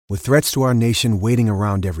With threats to our nation waiting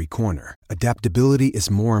around every corner, adaptability is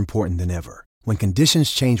more important than ever. When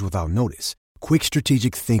conditions change without notice, quick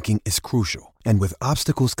strategic thinking is crucial. And with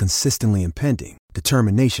obstacles consistently impending,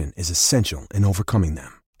 determination is essential in overcoming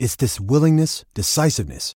them. It's this willingness,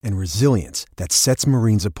 decisiveness, and resilience that sets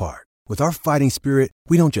Marines apart. With our fighting spirit,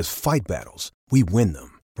 we don't just fight battles, we win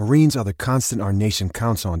them. Marines are the constant our nation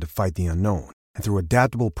counts on to fight the unknown. And through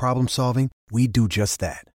adaptable problem solving, we do just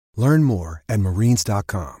that. Learn more at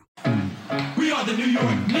marines.com. We are the New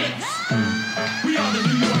York Knicks. We are the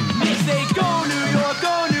New York Knicks. Say go New York,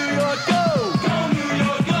 go New York, go. Go New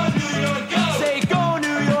York, go New York, go. Say go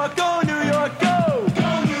New York, go New York, go.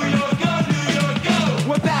 Go New York, go New York, go.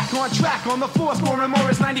 We're back on track on the floor, scoring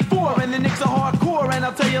Morris 94, and the Knicks are hardcore. And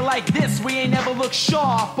I'll tell you like this, we ain't never looked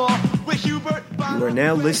sharper. With Hubert. You are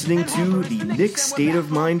now listening to the Knicks State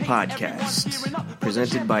of Mind podcast,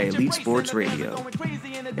 presented by Elite Sports Radio.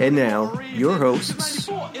 And now, your hosts,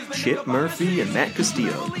 Chip Murphy and Matt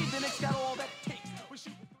Castillo.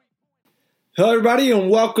 Hello, everybody, and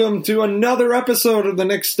welcome to another episode of the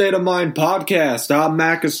Knicks State of Mind podcast. I'm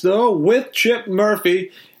Matt Castillo with Chip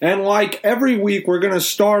Murphy, and like every week, we're going to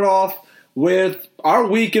start off with our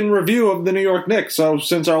week in review of the New York Knicks. So,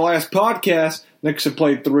 since our last podcast, Knicks have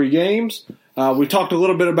played 3 games. We talked a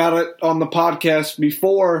little bit about it on the podcast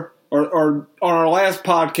before, or on our last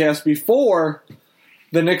podcast before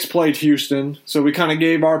the Knicks played Houston. So we kind of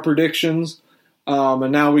gave our predictions,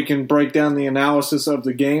 and now we can break down the analysis of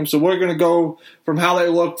the game. So we're going to go from how they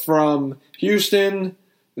looked from Houston,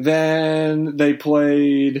 then they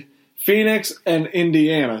played Phoenix and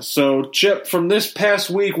Indiana. So, Chip, from this past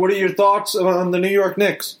week, what are your thoughts on the New York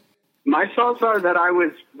Knicks? My thoughts are that I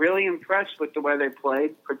was really impressed with the way they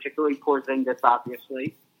played, particularly Porzingis,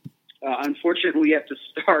 obviously. Unfortunately, we have to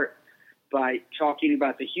start by talking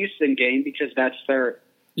about the Houston game because that's their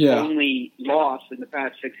only loss in the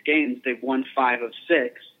past 6 games. They've won 5 of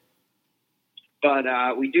 6.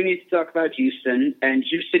 But we do need to talk about Houston, and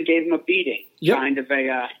Houston gave them a beating, kind of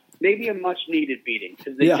maybe a much-needed beating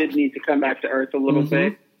because they did need to come back to earth a little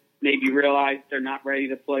bit, maybe realize they're not ready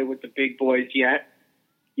to play with the big boys yet.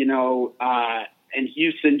 And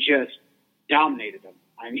Houston just dominated them.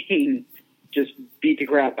 I mean, just beat the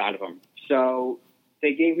crap out of them. So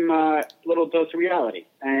they gave him a little dose of reality.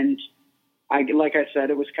 And like I said,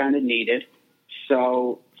 it was kind of needed.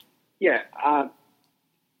 So,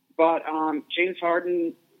 but James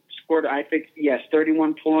Harden scored, I think,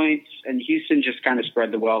 31 points, and Houston just kind of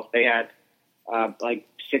spread the wealth. They had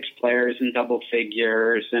 6 players in double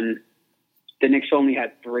figures, and the Knicks only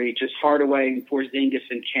had 3. Just Hardaway and Porzingis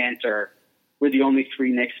and Cantor were the only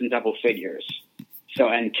 3 Knicks in double figures. So,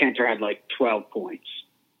 and Cantor had 12 points.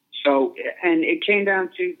 So, and it came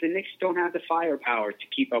down to the Knicks don't have the firepower to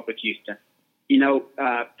keep up with Houston.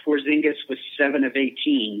 Porzingis was 7 of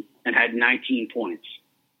 18 and had 19 points.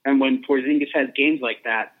 And when Porzingis has games like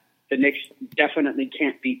that, the Knicks definitely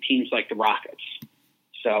can't beat teams like the Rockets.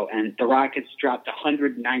 So, and the Rockets dropped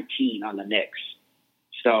 119 on the Knicks.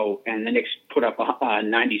 So, and the Knicks put up a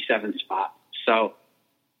 97 spot. So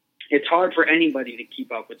it's hard for anybody to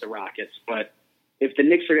keep up with the Rockets. But if the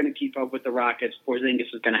Knicks are going to keep up with the Rockets,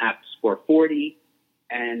 Porzingis is going to have to score 40.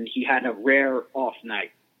 And he had a rare off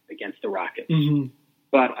night against the Rockets. Mm-hmm.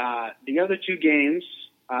 But the other 2 games,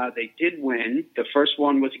 they did win. The first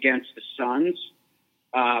one was against the Suns.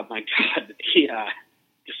 My God, the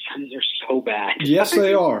Suns are so bad. Yes,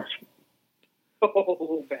 they are.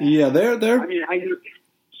 So bad. Yeah, they're. I mean,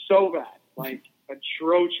 so bad,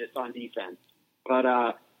 atrocious on defense. But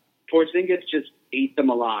Porzingis just ate them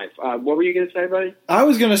alive. What were you going to say, buddy? I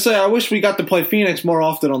was going to say I wish we got to play Phoenix more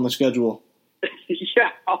often on the schedule.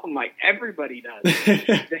 Everybody does.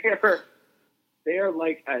 They're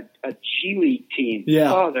like a G League team.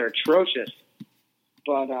 Yeah. Oh, they're atrocious.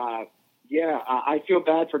 But I feel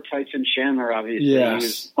bad for Tyson Chandler. Obviously, He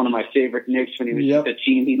was one of my favorite Knicks when he was with the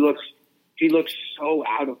team. He looks so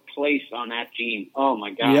out of place on that team. Oh,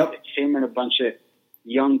 my God. Yep. It's him and a bunch of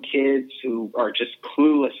young kids who are just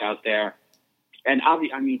clueless out there. And,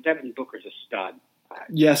 Devin Booker's a stud.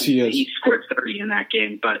 Yes, he is. He scored 30 in that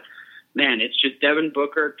game. But, man, it's just Devin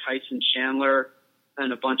Booker, Tyson Chandler,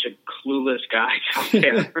 and a bunch of clueless guys out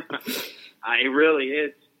there. It really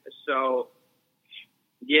is. So,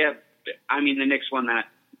 the Knicks won that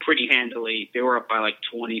pretty handily. They were up by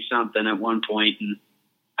 20-something at one point, and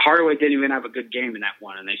Hardaway didn't even have a good game in that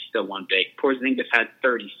one, and they still won big. Porzingis had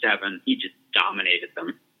 37. He just dominated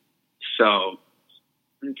them. So,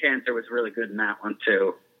 and Cantor was really good in that one,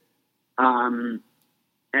 too. And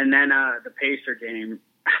then the Pacer game,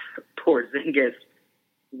 Porzingis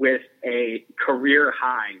with a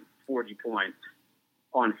career-high 40 points.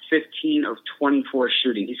 on 15 of 24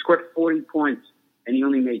 shooting. He scored 40 points, and he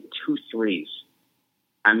only made 2 threes.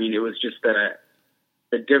 I mean, it was just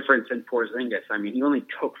the difference in Porzingis. I mean, he only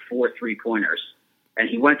took 4 3-pointers, and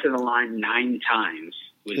he went to the line 9 times.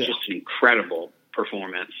 It was just an incredible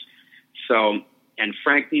performance. So, and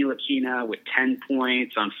Frank Ntilikina with 10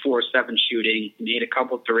 points on 4-7 shooting, made a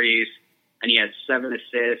couple threes, and he had 7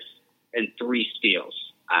 assists and 3 steals.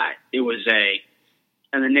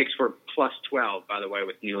 And the Knicks were plus 12, by the way,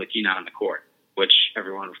 with Ntilikina on the court, which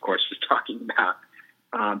everyone, of course, was talking about.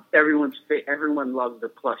 Everyone loves the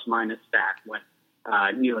plus-minus stat when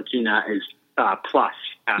Ntilikina is plus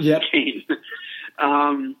at the game.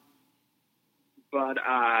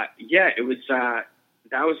 It was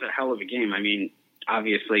that was a hell of a game. I mean,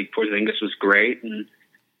 obviously Porzingis was great, and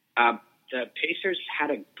the Pacers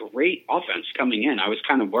had a great offense coming in. I was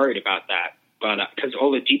kind of worried about that, but because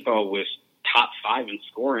Oladipo was top 5 in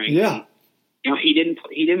scoring, and, he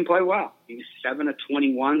didn't play well. He was 7 of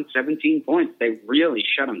 21, 17 points. They really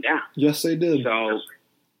shut him down. Yes, they did.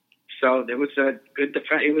 So there was a good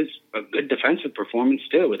It was a good defensive performance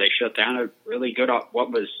too, where they shut down a really good,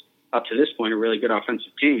 what was up to this point a really good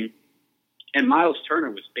offensive team. And Miles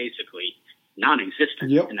Turner was basically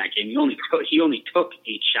non-existent in that game. He only took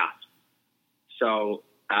 8 shots. So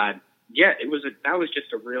that was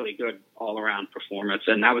just a really good all-around performance,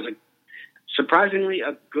 and that was surprisingly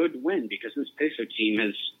a good win because this Pacer team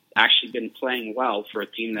has actually been playing well for a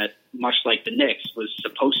team that, much like the Knicks, was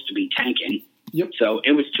supposed to be tanking. Yep. So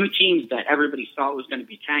it was 2 teams that everybody thought was going to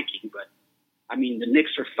be tanking, but I mean the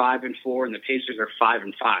Knicks are 5-4 and the Pacers are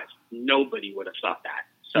 5-5. Nobody would have thought that.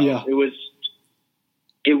 So it was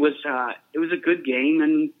a good game,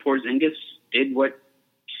 and Porzingis did what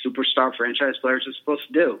superstar franchise players are supposed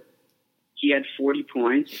to do. He had 40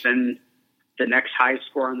 points, and the next highest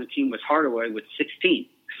scorer on the team was Hardaway with 16.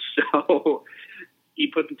 So he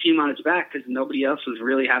put the team on his back because nobody else was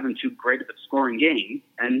really having too great of a scoring game,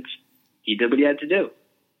 and he did what he had to do.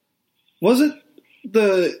 Was it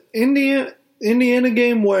the Indiana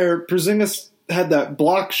game where Porzingis had that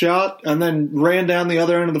block shot and then ran down the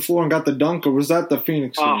other end of the floor and got the dunk, or was that the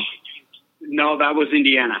Phoenix game? No, that was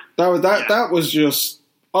Indiana. That was just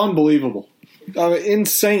unbelievable.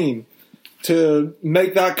 Insane to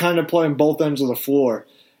make that kind of play on both ends of the floor.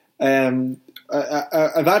 And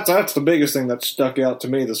that's the biggest thing that stuck out to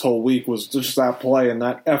me this whole week was just that play and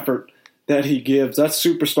that effort that he gives. That's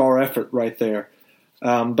superstar effort right there. But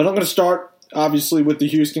I'm going to start, obviously, with the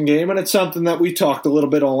Houston game, and it's something that we talked a little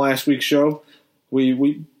bit on last week's show.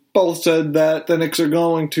 We both said that the Knicks are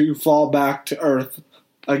going to fall back to earth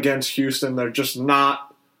against Houston. They're just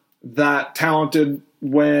not that talented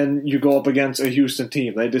when you go up against a Houston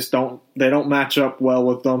team. They don't match up well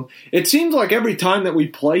with them. It seems like every time that we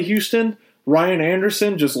play Houston, Ryan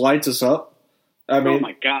Anderson just lights us up. I mean, oh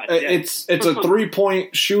my God, it's a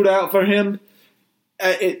 3-point shootout for him.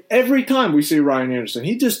 Every time we see Ryan Anderson,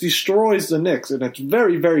 he just destroys the Knicks, and it's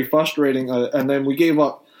very, very frustrating. And then we gave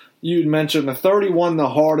up. You mentioned the 31 to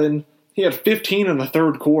Harden. He had 15 in the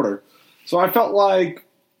third quarter. So I felt like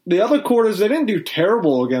the other quarters, they didn't do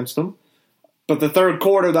terrible against them. But the third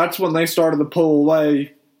quarter, that's when they started to pull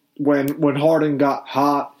away when Harden got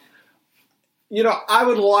hot. I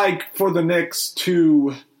would like for the Knicks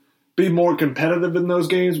to be more competitive in those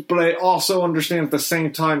games, but I also understand at the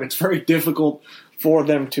same time it's very difficult for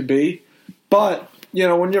them to be. But,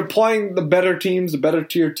 when you're playing the better teams, the better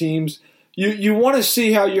tier teams, you want to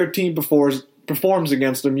see how your team performs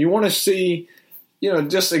against them. You want to see,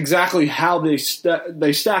 just exactly how they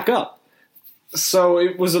stack up. So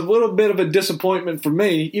it was a little bit of a disappointment for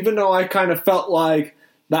me, even though I kind of felt like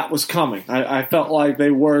that was coming. I felt like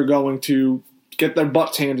they were going to get their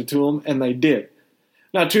butts handed to them, and they did.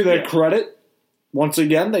 Now, to their credit, once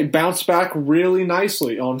again, they bounced back really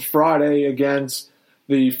nicely on Friday against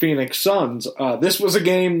the Phoenix Suns. This was a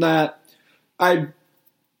game that I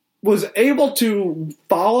was able to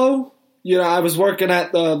follow. I was working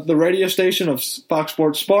at the radio station of Fox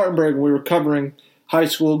Sports Spartanburg, and we were covering high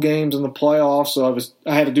school games in the playoffs, so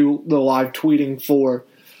I had to do the live tweeting for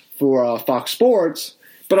Fox Sports.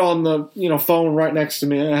 But on the phone right next to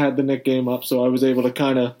me, I had the Knicks game up, so I was able to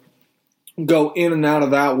kind of go in and out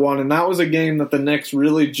of that one. And that was a game that the Knicks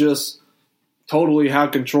really just totally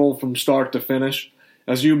had control from start to finish.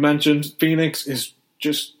 As you mentioned, Phoenix is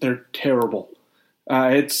they're terrible.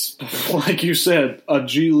 It's, like you said, a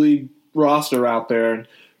G League roster out there. And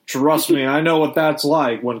trust me, I know what that's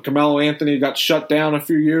like. When Carmelo Anthony got shut down a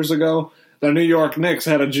few years ago, the New York Knicks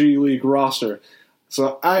had a G League roster.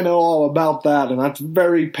 So I know all about that, and that's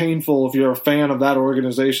very painful if you're a fan of that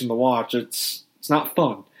organization to watch. It's not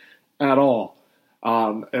fun at all.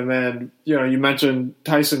 And then, you mentioned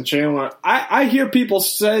Tyson Chandler. I hear people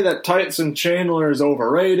say that Tyson Chandler is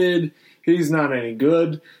overrated. He's not any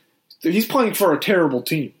good. He's playing for a terrible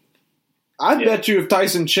team. I bet you if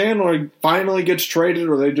Tyson Chandler finally gets traded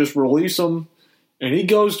or they just release him and he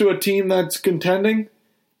goes to a team that's contending,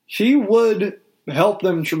 he would help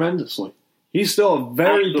them tremendously. He's still a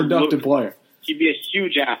very productive player. He'd be a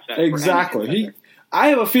huge asset. Exactly. I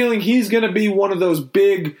have a feeling he's going to be one of those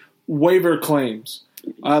big waiver claims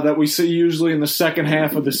that we see usually in the second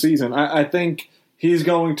half of the season. I think he's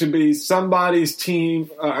going to be somebody's team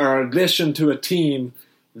or addition to a team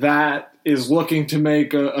that is looking to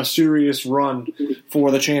make a serious run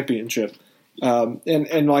for the championship.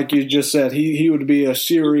 And like you just said, he would be a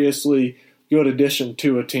seriously good addition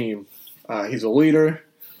to a team. He's a leader,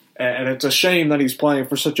 and it's a shame that he's playing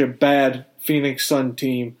for such a bad Phoenix Sun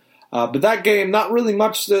team. But that game, not really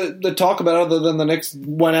much to talk about other than the Knicks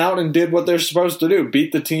went out and did what they're supposed to do,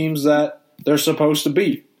 beat the teams that they're supposed to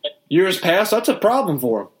beat. Years past, that's a problem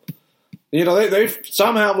for them. They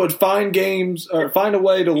somehow would find games or find a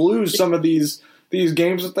way to lose some of these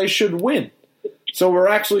games that they should win. So we're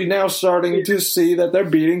actually now starting to see that they're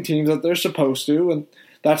beating teams that they're supposed to, and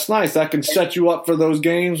that's nice. That can set you up for those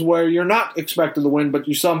games where you're not expected to win, but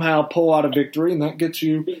you somehow pull out a victory, and that gets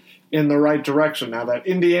you in the right direction. Now, that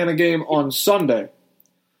Indiana game on Sunday,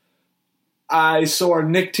 I saw our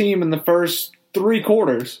Knick team in the first 3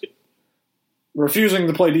 quarters refusing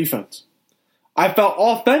to play defense. I felt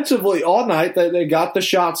offensively all night that they got the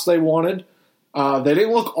shots they wanted. They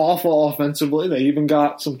didn't look awful offensively. They even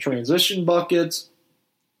got some transition buckets.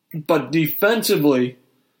 But defensively,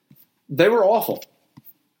 they were awful.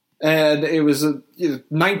 And it was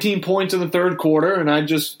 19 points in the third quarter, and I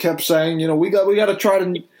just kept saying, we got to try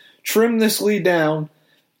to trim this lead down,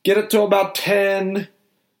 get it to about 10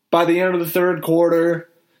 by the end of the third quarter.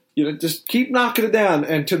 Just keep knocking it down.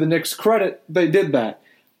 And to the Knicks' credit, they did that.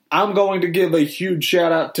 I'm going to give a huge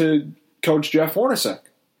shout-out to Coach Jeff Hornacek.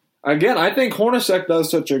 Again, I think Hornacek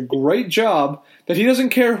does such a great job that he doesn't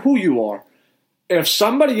care who you are. If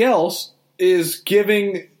somebody else is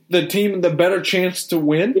giving the team the better chance to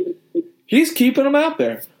win, he's keeping them out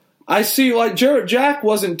there. I see, Jarrett Jack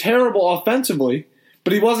wasn't terrible offensively,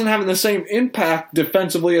 but he wasn't having the same impact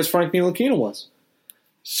defensively as Frank Ntilikina was.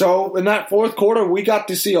 So in that fourth quarter, we got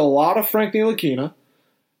to see a lot of Frank Ntilikina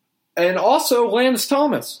and also Lance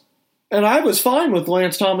Thomas. And I was fine with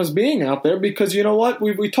Lance Thomas being out there because you know what?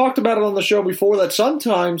 We talked about it on the show before that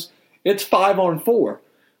sometimes it's 5-on-4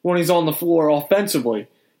 when he's on the floor offensively.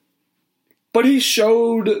 But he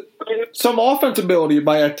showed some offensive ability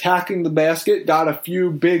by attacking the basket, got a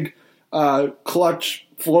few big clutch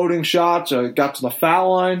floating shots, got to the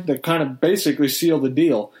foul line that kind of basically sealed the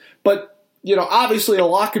deal. But, obviously a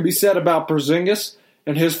lot could be said about Porzingis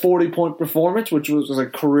and his 40-point performance, which was a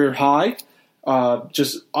career high.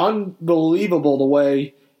 Just unbelievable the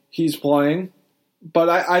way he's playing. But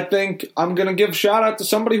I think I'm going to give a shout-out to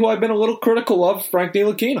somebody who I've been a little critical of, Frank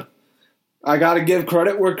Ntilikina. I got to give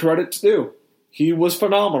credit where credit's due. He was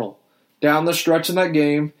phenomenal down the stretch in that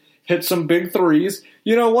game, hit some big threes.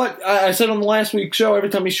 You know what? I said on the last week's show, every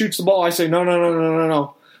time he shoots the ball, I say,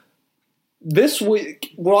 no. This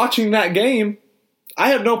week, watching that game, I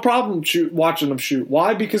had no problem watching him shoot.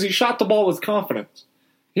 Why? Because he shot the ball with confidence.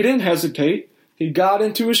 He didn't hesitate. He got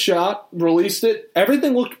into his shot, released it.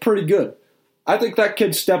 Everything looked pretty good. I think that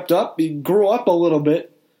kid stepped up. He grew up a little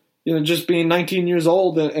bit, just being 19 years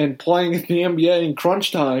old and playing in the NBA in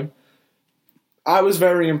crunch time. I was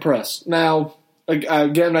very impressed. Now,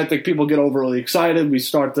 again, I think people get overly excited. We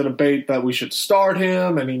start the debate that we should start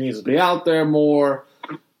him and he needs to be out there more.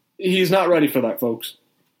 He's not ready for that, folks.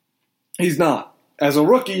 He's not. As a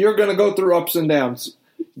rookie, you're going to go through ups and downs.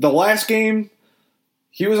 The last game,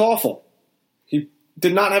 he was awful. He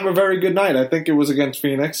did not have a very good night. I think it was against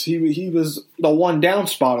Phoenix. He was the one down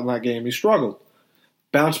spot in that game. He struggled.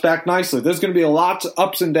 Bounced back nicely. There's going to be a lot of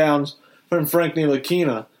ups and downs from Frank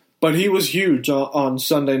Ntilikina, but he was huge on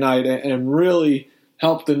Sunday night and really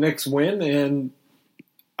helped the Knicks win. And,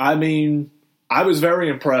 I was very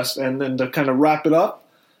impressed. And then to kind of wrap it up,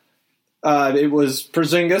 it was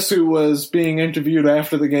Porzingis who was being interviewed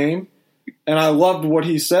after the game. And I loved what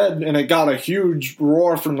he said, and it got a huge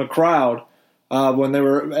roar from the crowd when they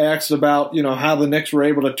were asked about, how the Knicks were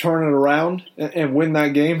able to turn it around and win that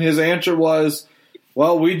game. His answer was,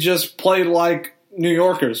 well, we just played like New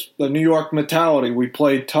Yorkers, the New York mentality. We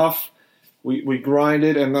played tough, we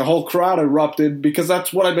grinded, and the whole crowd erupted because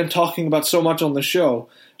that's what I've been talking about so much on the show,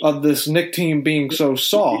 of this Knicks team being so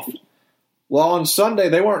soft. Well, on Sunday,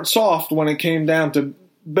 they weren't soft when it came down to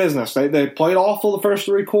business. They played awful the first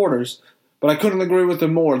 3 quarters, but I couldn't agree with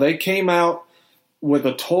them more. They came out with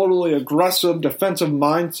a totally aggressive defensive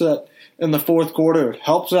mindset in the fourth quarter. It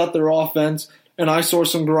helps out their offense, and I saw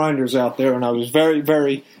some grinders out there, and I was very,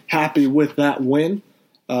 very happy with that win.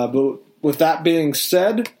 But with that being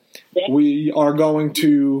said, we are going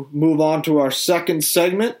to move on to our second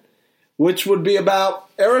segment, which would be about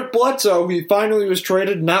Eric Bledsoe. He finally was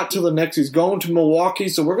traded, not to the Knicks. He's going to Milwaukee.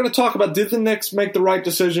 So we're going to talk about, did the Knicks make the right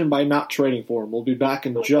decision by not trading for him? We'll be back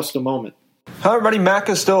in just a moment. Hi everybody, Matt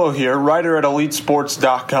Castillo here, writer at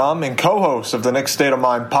EliteSports.com and co-host of the Knicks State of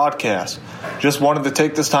Mind podcast. Just wanted to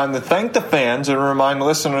take this time to thank the fans and remind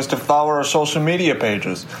listeners to follow our social media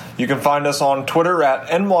pages. You can find us on Twitter at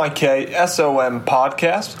NYKSOM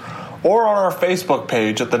Podcast or on our Facebook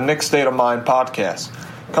page at the Knicks State of Mind podcast.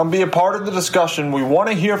 Come be a part of the discussion. We want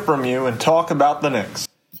to hear from you and talk about the Knicks.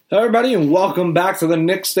 Hey everybody, and welcome back to the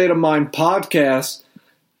Knicks State of Mind podcast.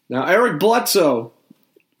 Now, Eric Bledsoe,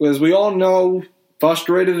 as we all know,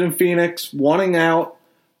 frustrated in Phoenix, wanting out.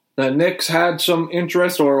 The Knicks had some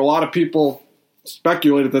interest, or a lot of people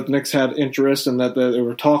speculated that the Knicks had interest and that they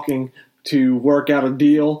were talking to work out a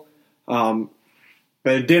deal.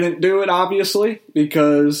 They didn't do it, obviously,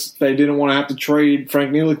 because they didn't want to have to trade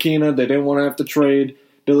Frank Ntilikina. They didn't want to have to trade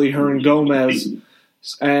Billy Hernangomez.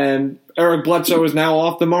 And Eric Bledsoe is now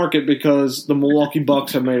off the market because the Milwaukee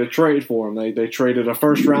Bucks have made a trade for him. They traded a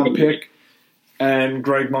first-round pick and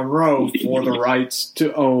Greg Monroe for the rights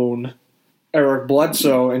to own Eric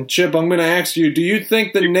Bledsoe. And Chip, I'm going to ask you, do you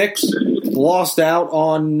think the Knicks lost out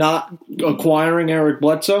on not acquiring Eric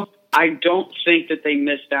Bledsoe? I don't think that they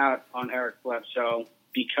missed out on Eric Bledsoe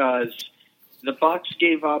because the Bucks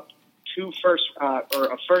gave up a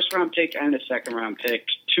first-round pick and a second-round pick,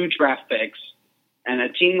 2 draft picks, and a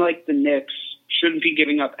team like the Knicks shouldn't be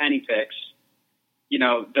giving up any picks. You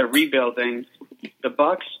know, they're rebuilding. The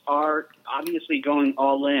Bucks are obviously going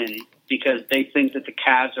all in because they think that the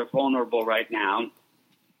Cavs are vulnerable right now,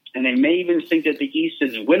 and they may even think that the East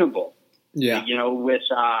is winnable. Yeah, you know, with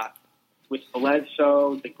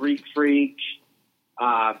Bledsoe, the Greek Freak,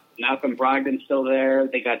 Malcolm Brogdon's still there.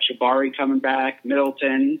 They got Jabari coming back,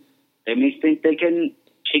 Middleton. They may think they can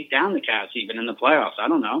take down the Cavs even in the playoffs. I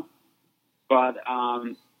don't know, but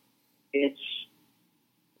it's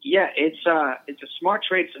a smart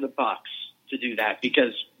trade for the Bucks to do that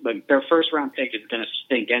because their first round pick is going to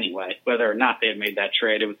stink anyway. Whether or not they had made that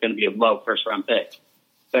trade, it was going to be a low first round pick,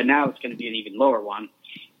 but now it's going to be an even lower one.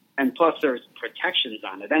 And plus, there's protections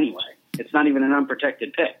on it anyway. It's not even an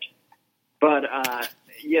unprotected pick. But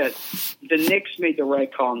the Knicks made the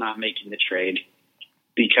right call not making the trade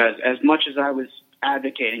because as much as I was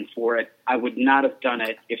advocating for it, I would not have done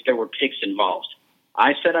it if there were picks involved.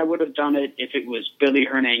 I said I would have done it if it was Billy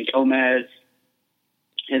Hernangomez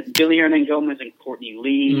and Courtney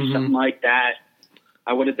Lee, something like that.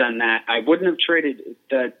 I would have done that. I wouldn't have traded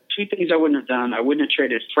the 2 things I wouldn't have done. I wouldn't have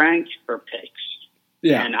traded Frank or picks.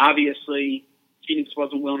 Yeah. And obviously, Phoenix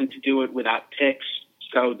wasn't willing to do it without picks,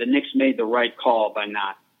 so the Knicks made the right call by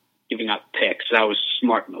not giving up picks. That was a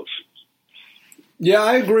smart move. Yeah,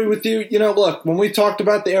 I agree with you. You know, look, when we talked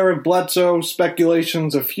about the Eric Bledsoe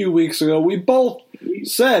speculations a few weeks ago, we both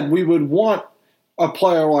said we would want a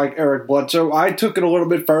player like Eric Bledsoe. I took it a little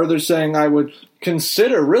bit further, saying I would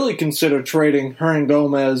really consider trading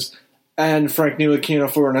Hernangomez and Frank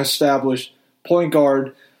Ntilikina for an established point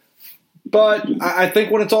guard. But I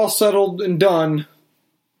think when it's all settled and done,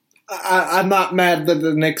 I'm not mad that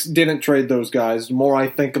the Knicks didn't trade those guys. The more I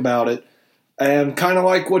think about it, and kind of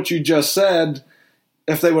like what you just said,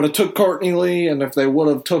 if they would have took Courtney Lee and if they would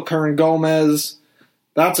have took Hernangomez,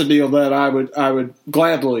 that's a deal that I would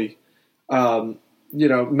gladly,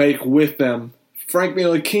 make with them. Frank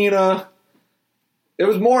Ntilikina, it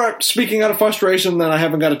was more speaking out of frustration that I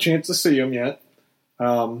haven't got a chance to see him yet.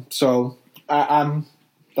 So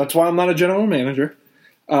that's why I'm not a general manager.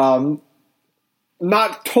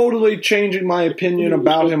 Not totally changing my opinion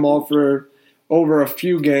about him over a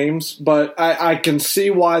few games, but I can see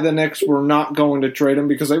why the Knicks were not going to trade him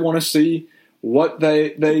because they want to see what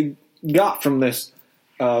they got from this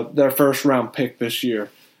their first round pick this year.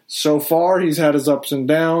 So far, he's had his ups and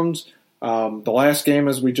downs. The last game,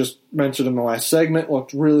 as we just mentioned in the last segment,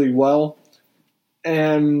 looked really well.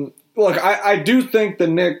 And look, I do think the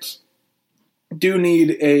Knicks do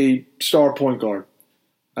need a star point guard.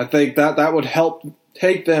 I think that would help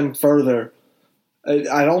take them further.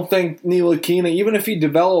 I don't think Ntilikina, even if he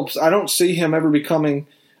develops, I don't see him ever becoming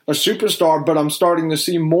a superstar, but I'm starting to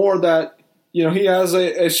see more that, he has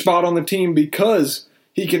a spot on the team because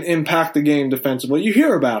he can impact the game defensively. You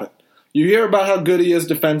hear about it. You hear about how good he is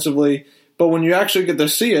defensively, but when you actually get to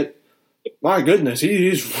see it, my goodness,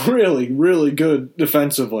 he's really, really good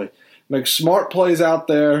defensively. Makes smart plays out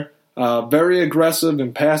there. Very aggressive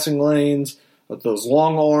in passing lanes. Those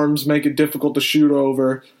long arms make it difficult to shoot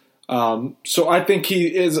over. So I think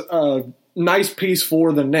he is a nice piece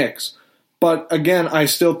for the Knicks. But again, I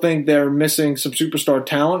still think they're missing some superstar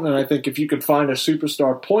talent, and I think if you could find a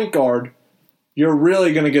superstar point guard, you're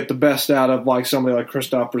really going to get the best out of like somebody like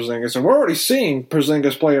Kristaps Porzingis. And we're already seeing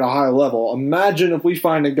Porzingis play at a high level. Imagine if we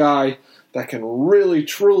find a guy that can really,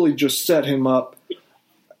 truly just set him up.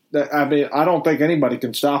 I mean, I don't think anybody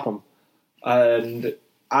can stop him. And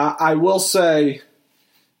I will say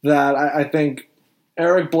that I think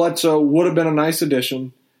Eric Bledsoe would have been a nice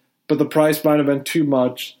addition, but the price might have been too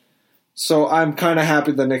much. So I'm kind of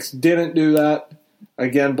happy the Knicks didn't do that.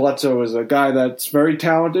 Again, Bledsoe is a guy that's very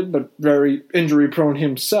talented, but very injury-prone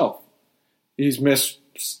himself. He's missed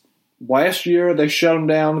last year. They shut him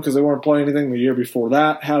down because they weren't playing anything. The year before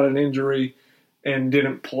that, had an injury and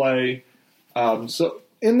didn't play. So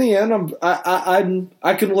in the end,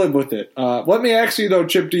 I can live with it. Let me ask you though,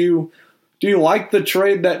 Chip, do you like the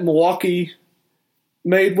trade that Milwaukee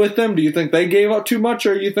made with them? Do you think they gave up too much,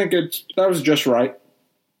 or you think that was just right?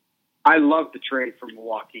 I love the trade for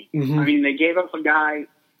Milwaukee. Mm-hmm. I mean, they gave up a guy.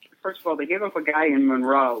 First of all, they gave up a guy in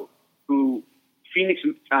Monroe who Phoenix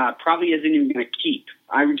probably isn't even going to keep.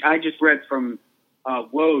 I just read from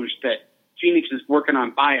Woj that Phoenix is working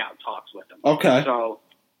on buyout talks with him. Okay. So,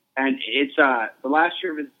 and it's the last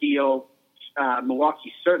year of his deal.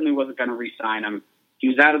 Milwaukee certainly wasn't going to re-sign him. He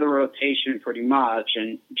was out of the rotation pretty much,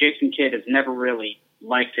 and Jason Kidd has never really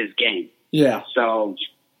liked his game. Yeah. So,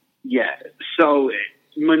 yeah. So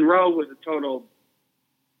Monroe was a total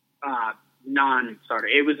non-starter.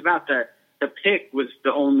 It was about the pick was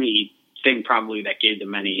the only thing probably that gave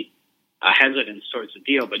them any hesitance towards the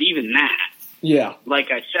deal. But even that, yeah, like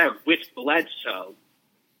I said, with Bledsoe,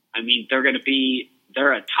 I mean, they're at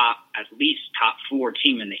least top 4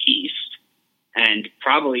 team in the East, and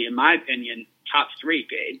probably, in my opinion, top 3.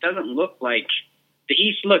 It doesn't look like the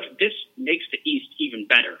East. Look, this makes the East even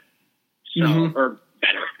better. So, or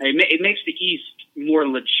better. It makes the East more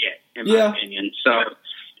legit, in my opinion. So,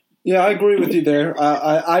 yeah, I agree with you there.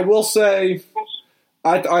 I will say,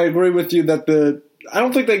 I agree with you that I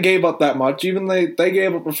don't think they gave up that much. Even they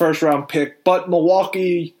gave up a first round pick, but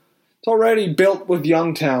Milwaukee, it's already built with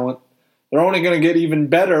young talent. They're only going to get even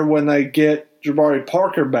better when they get Jabari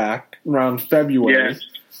Parker back around February.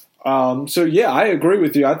 Yeah. So, yeah, I agree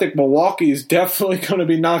with you. I think Milwaukee is definitely going to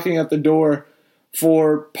be knocking at the door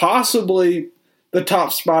for possibly the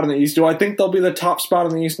top spot in the East. Do I think they'll be the top spot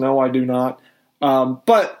in the East? No, I do not.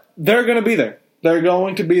 But they're going to be there. They're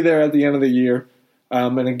going to be there at the end of the year.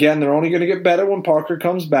 And again, they're only going to get better when Parker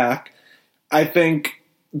comes back. I think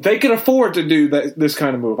they can afford to do this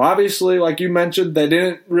kind of move. Obviously, like you mentioned, they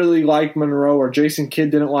didn't really like Monroe, or Jason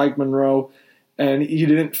Kidd didn't like Monroe, and he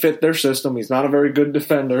didn't fit their system. He's not a very good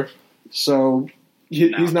defender, so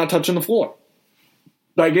he's not touching the floor.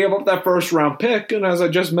 They gave up that first-round pick, and as I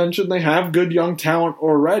just mentioned, they have good young talent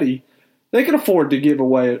already. They can afford to give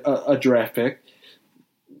away a draft pick.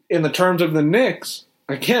 In the terms of the Knicks,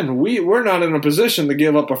 again, we're not in a position to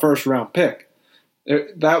give up a first-round pick.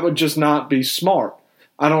 That would just not be smart.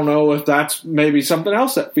 I don't know if that's maybe something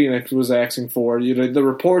else that Phoenix was asking for. The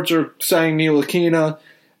reports are saying Ntilikina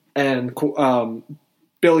and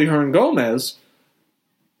Billy Hernan-Gomez,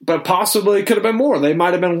 but possibly it could have been more. They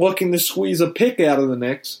might have been looking to squeeze a pick out of the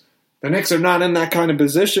Knicks. The Knicks are not in that kind of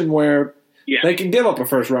position where they can give up a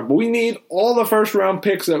first round. But we need all the first round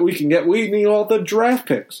picks that we can get. We need all the draft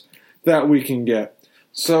picks that we can get.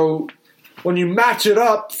 So when you match it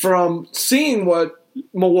up from seeing what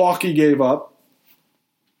Milwaukee gave up,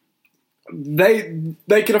 they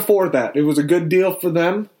can afford that. It was a good deal for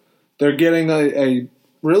them. They're getting a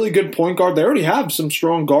really good point guard. They already have some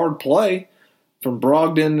strong guard play from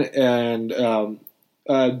Brogdon and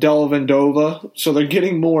Dellavedova, so they're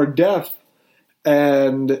getting more depth.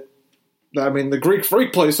 And, I mean, the Greek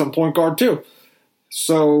Freak plays some point guard too.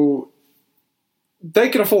 So they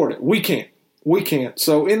can afford it. We can't.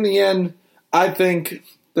 So in the end, I think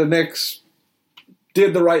the Knicks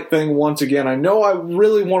did the right thing once again. I know I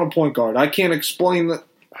really want a point guard. I can't explain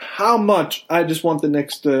how much I just want the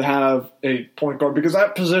Knicks to have a point guard, because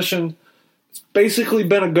that position has basically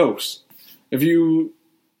been a ghost. If you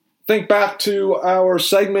think back to our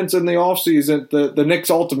segments in the offseason, the Knicks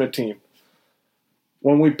Ultimate Team,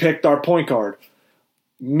 when we picked our point guard,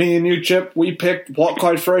 me and you, Chip, we picked Walt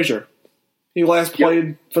Clyde Frazier. He last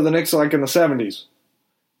played for the Knicks like in the 70s.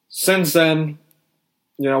 Since then,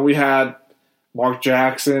 we had Mark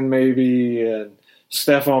Jackson maybe and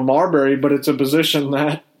Stephon Marbury, but it's a position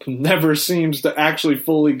that never seems to actually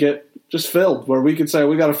fully get just filled, where we could say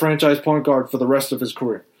we got a franchise point guard for the rest of his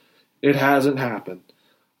career. It hasn't happened.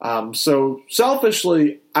 So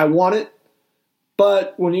selfishly, I want it.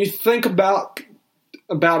 But when you think about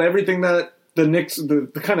everything that the Knicks,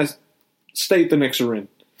 the kind of state the Knicks are in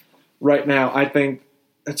right now, I think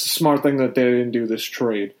it's a smart thing that they didn't do this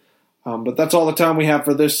trade. But that's all the time we have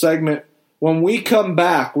for this segment. When we come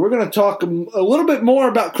back, we're going to talk a little bit more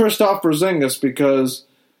about Kristaps Porzingis because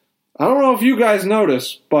I don't know if you guys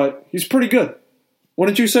noticed, but he's pretty good. What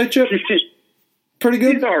did you say, Chip? Pretty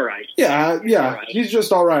good? He's all right. Yeah, All right. He's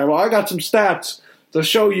just all right. Well, I got some stats to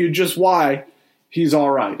show you just why he's all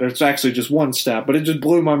right. It's actually just one stat, but it just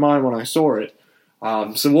blew my mind when I saw it.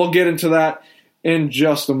 So we'll get into that in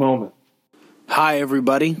just a moment. Hi,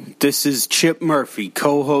 everybody. This is Chip Murphy,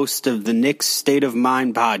 co-host of the Knicks State of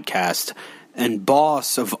Mind podcast and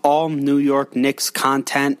boss of all New York Knicks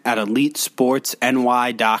content at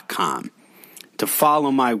EliteSportsNY.com. To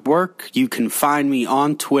follow my work, you can find me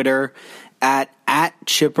on Twitter at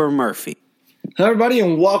Chipper Murphy. Hi, everybody,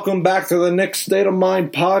 and welcome back to the Knicks State of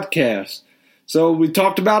Mind podcast. So we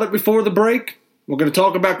talked about it before the break. We're going to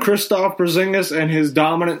talk about Kristaps Porzingis and his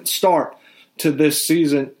dominant start to this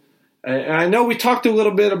season. And I know we talked a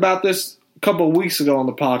little bit about this a couple of weeks ago on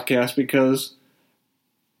the podcast because,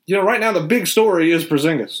 right now the big story is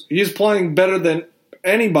Porzingis. He's playing better than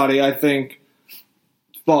anybody, I think,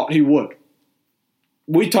 thought he would.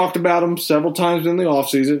 We talked about him several times in the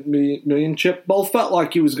offseason. Me and Chip both felt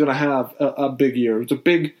like he was going to have a big year. It was a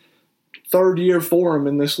big third year for him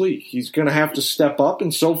in this league. He's going to have to step up,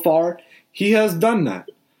 and so far he has done that.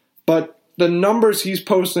 But the numbers he's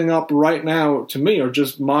posting up right now, to me, are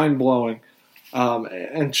just mind-blowing.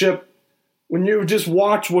 And Chip, when you just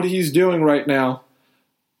watch what he's doing right now,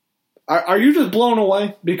 are you just blown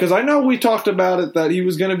away? Because I know we talked about it that he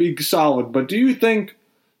was going to be solid, but do you think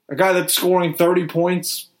a guy that's scoring 30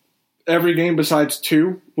 points every game besides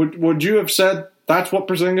 2, would you have said that's what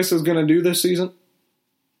Porzingis is going to do this season?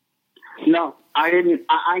 No, I didn't.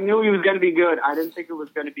 I knew he was going to be good. I didn't think it was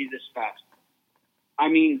going to be this fast. I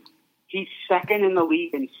mean, he's second in the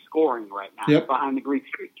league in scoring right now, behind the Greek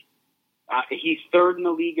Freak. He's third in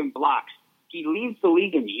the league in blocks. He leads the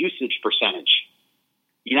league in usage percentage.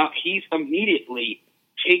 He's immediately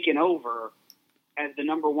taken over as the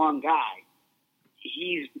number one guy.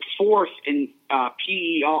 He's fourth in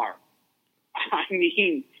PER. I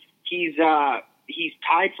mean, he's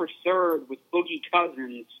tied for third with Boogie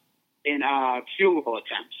Cousins in field goal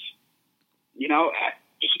attempts.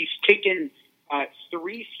 He's taken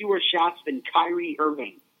 3 fewer shots than Kyrie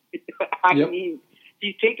Irving. I mean,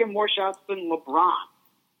 he's taken more shots than LeBron.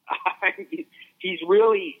 I mean, he's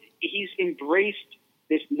embraced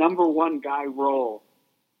this number one guy role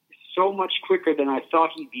so much quicker than I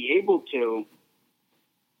thought he'd be able to.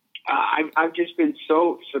 I've just been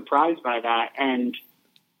so surprised by that and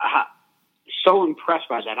so impressed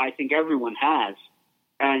by that. I think everyone has.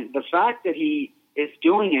 And the fact that he is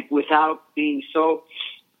doing it without being so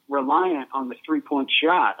reliant on the three-point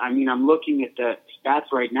shot. I mean, I'm looking at the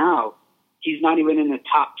stats right now. He's not even in the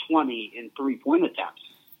top 20 in three-point attempts.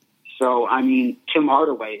 So, I mean, Tim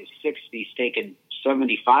Hardaway is 60. He's taken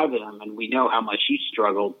 75 of them, and we know how much he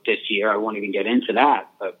struggled this year. I won't even get into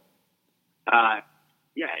that. But,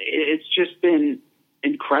 it's just been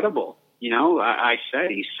incredible. I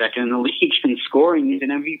said he's second in the league in scoring. He's an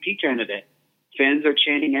MVP candidate. Fans are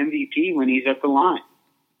chanting MVP when he's at the line.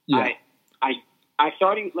 Yeah. I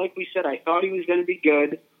thought like we said, I thought he was going to be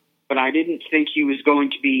good, but I didn't think he was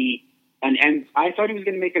going to be I thought he was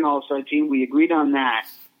going to make an all-star team. We agreed on that.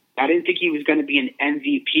 I didn't think he was going to be an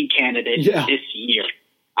MVP candidate this year.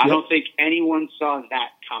 I don't think anyone saw that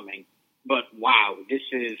coming. But wow, this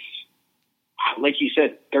is, like you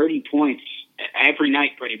said, 30 points every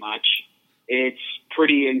night pretty much. It's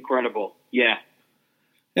pretty incredible. Yeah.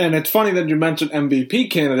 And it's funny that you mentioned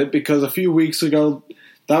MVP candidate because a few weeks ago,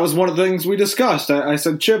 that was one of the things we discussed. I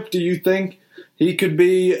said, Chip, do you think he could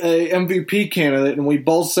be a MVP candidate? And we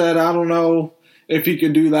both said, I don't know if he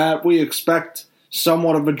could do that. We expect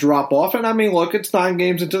somewhat of a drop-off. And I mean, look, it's 9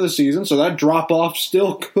 games into the season, so that drop-off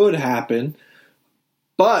still could happen.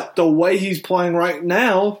 But the way he's playing right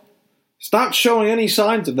now, it's not showing any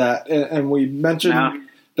signs of that. And we mentioned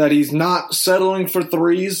that he's not settling for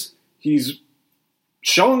threes. He's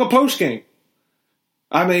showing a post game.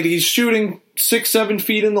 I mean, he's shooting 6-7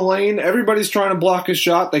 feet in the lane. Everybody's trying to block his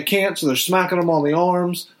shot. They can't, so they're smacking him on the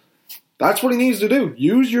arms. That's what he needs to do.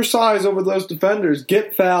 Use your size over those defenders.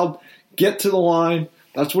 Get fouled. Get to the line.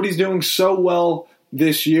 That's what he's doing so well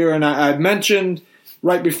this year. And I mentioned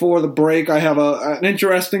right before the break, I have an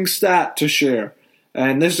interesting stat to share.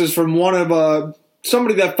 And this is from one of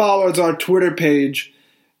somebody that follows our Twitter page.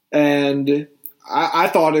 And I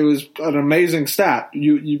thought it was an amazing stat.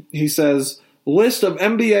 He says, list of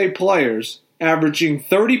NBA players averaging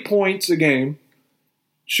 30 points a game,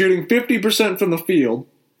 shooting 50% from the field,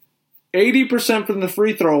 80% from the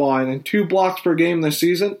free throw line, and 2 blocks per game this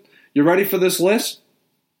season. You ready for this list?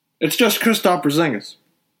 It's just Kristaps Porzingis.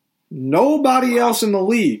 Nobody else in the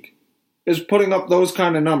league is putting up those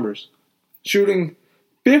kind of numbers. Shooting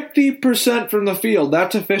 50% from the field,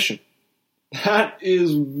 that's efficient. That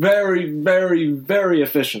is very, very, very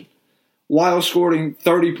efficient. While scoring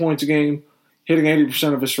 30 points a game, hitting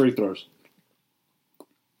 80% of his free throws.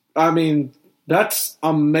 I mean, that's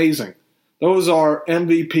amazing. Those are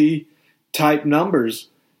MVP-type numbers.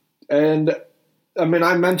 And, I mean,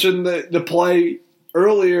 I mentioned the play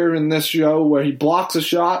earlier in this show where he blocks a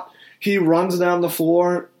shot, he runs down the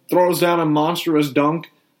floor, throws down a monstrous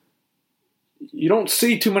dunk. You don't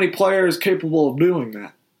see too many players capable of doing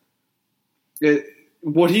that.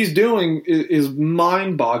 What he's doing is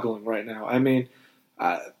mind-boggling right now. I mean,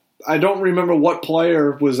 I don't remember what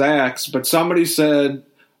player was asked, but somebody said,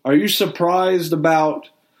 are you surprised about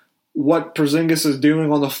what Porzingis is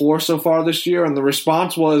doing on the floor so far this year? And the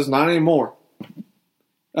response was, not anymore.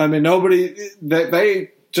 I mean,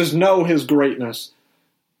 they just know his greatness.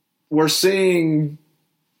 We're seeing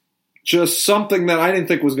just something that I didn't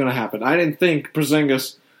think was going to happen. I didn't think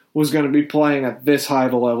Porzingis was going to be playing at this high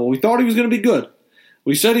of a level. We thought he was going to be good.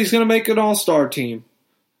 We said he's going to make an all-star team.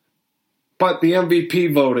 But the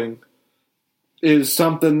MVP voting is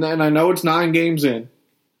something, and I know it's 9 games in,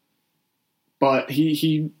 but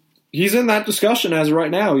he's in that discussion as of right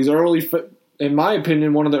now. He's early, in my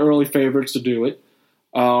opinion, one of the early favorites to do it.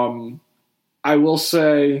 I will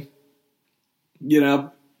say,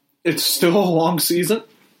 it's still a long season.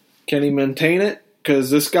 Can he maintain it? Because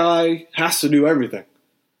this guy has to do everything.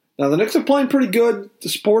 Now, the Knicks are playing pretty good. The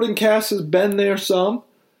supporting cast has been there some.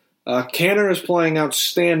 Canner is playing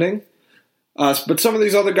outstanding. But some of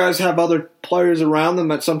these other guys have other players around them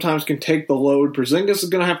that sometimes can take the load. Porzingis is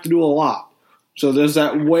going to have to do a lot. So there's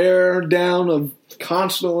that wear down of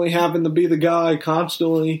constantly having to be the guy,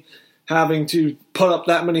 constantly having to put up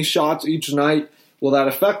that many shots each night. Will that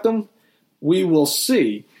affect him? We will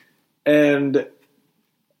see. And,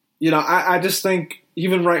 I just think,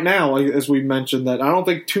 even right now, as we mentioned, that I don't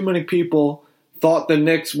think too many people thought the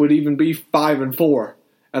Knicks would even be 5-4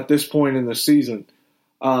 at this point in the season.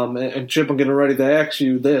 And Chip, I'm getting ready to ask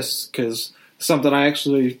you this, because something I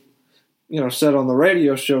actually, said on the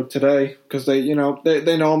radio show today, because they know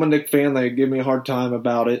I'm a Knicks fan. They give me a hard time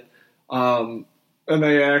about it. And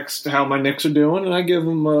they asked how my Knicks are doing, and I give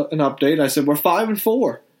them an update. I said, we're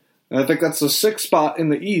 5-4. And I think that's the 6th spot in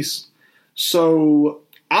the East. So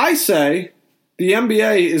I say the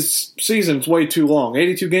NBA season's way too long.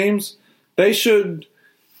 82 games. They should,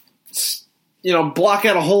 block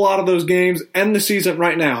out a whole lot of those games, end the season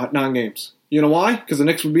right now at 9 games. You know why? Because the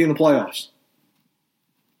Knicks would be in the playoffs.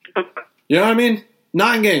 You know what I mean?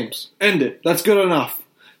 9 games. End it. That's good enough.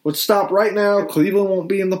 Let's stop right now. Cleveland won't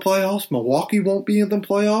be in the playoffs. Milwaukee won't be in the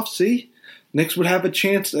playoffs. See? Knicks would have a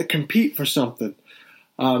chance to compete for something.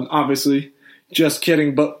 Obviously, just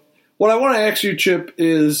kidding. But what I want to ask you, Chip,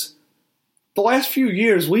 is the last few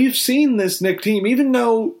years we've seen this Knicks team, even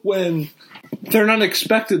though when they're not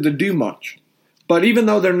expected to do much. But even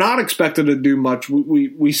though they're not expected to do much,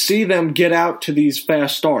 we see them get out to these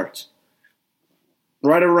fast starts.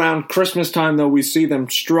 Right around Christmas time, though, we see them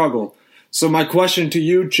struggle. So my question to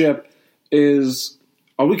you, Chip, is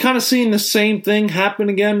are we kind of seeing the same thing happen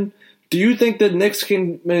again? Do you think that Knicks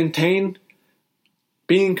can maintain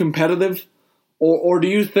being competitive? Or do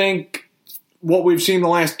you think what we've seen the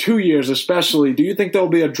last 2 years especially, do you think there'll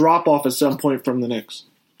be a drop-off at some point from the Knicks?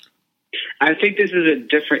 I think this is a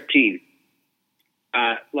different team.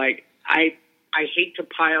 I hate to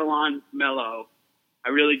pile on Melo. I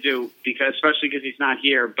really do, especially because he's not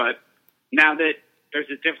here. But now that there's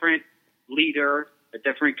a different leader, a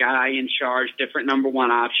different guy in charge, different number one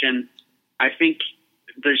option, I think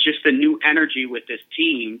there's just a new energy with this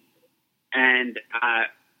team. And I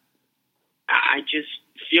just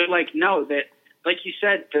feel like, like you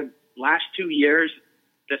said, the last 2 years,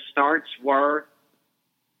 the starts were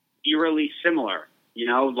eerily similar.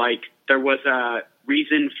 There was a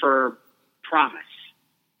reason for promise,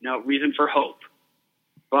 reason for hope.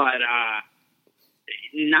 But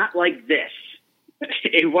not like this.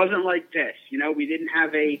 It wasn't like this. We didn't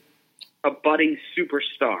have a budding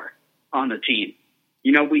superstar on the team.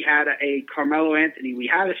 We had a Carmelo Anthony. We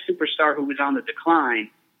had a superstar who was on the decline,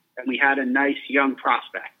 and we had a nice young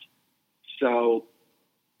prospect. So,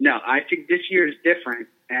 no, I think this year is different,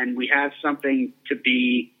 and we have something to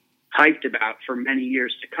be hyped about for many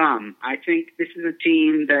years to come. I think this is a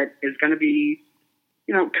team that is going to be,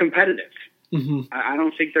 competitive. Mm-hmm. I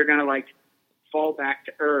don't think they're going to fall back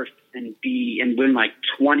to earth and win like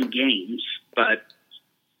 20 games, but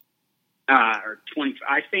or 20.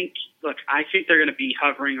 I think they're going to be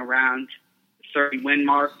hovering around the 30-win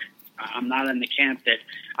mark. I'm not in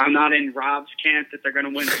Rob's camp that they're going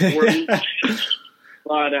to win 40.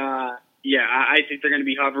 But I think they're going to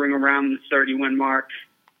be hovering around the 30-win mark.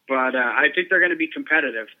 But I think they're going to be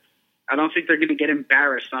competitive. I don't think they're going to get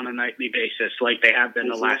embarrassed on a nightly basis like they have been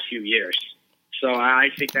the last few years. So I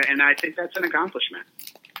think that's an accomplishment.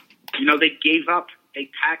 They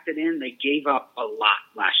packed it in. They gave up a lot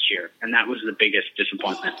last year, and that was the biggest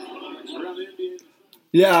disappointment.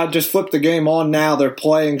 Yeah, I just flipped the game on now. They're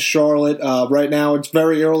playing Charlotte. Right now it's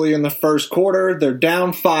very early in the first quarter. They're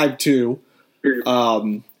down 5-2,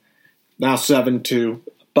 now 7-2.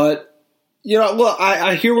 But, look,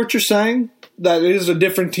 I hear what you're saying, that it is a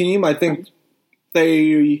different team. I think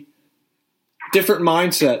different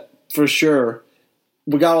mindset for sure.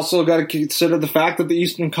 We also got to consider the fact that the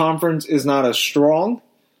Eastern Conference is not as strong.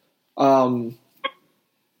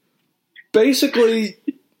 Basically,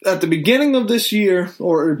 at the beginning of this year,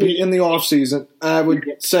 or in the offseason, I would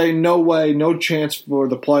say no way, no chance for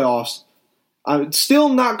the playoffs. I'm still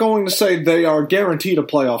not going to say they are guaranteed a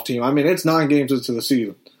playoff team. I mean, it's 9 games into the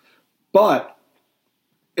season. But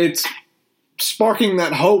it's sparking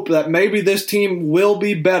that hope that maybe this team will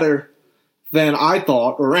be better than I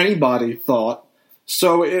thought or anybody thought.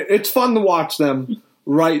 So it's fun to watch them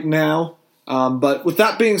right now. But with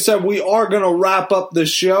that being said, we are going to wrap up this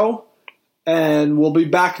show. And we'll be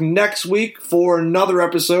back next week for another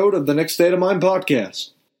episode of the Nick State of Mind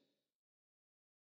podcast.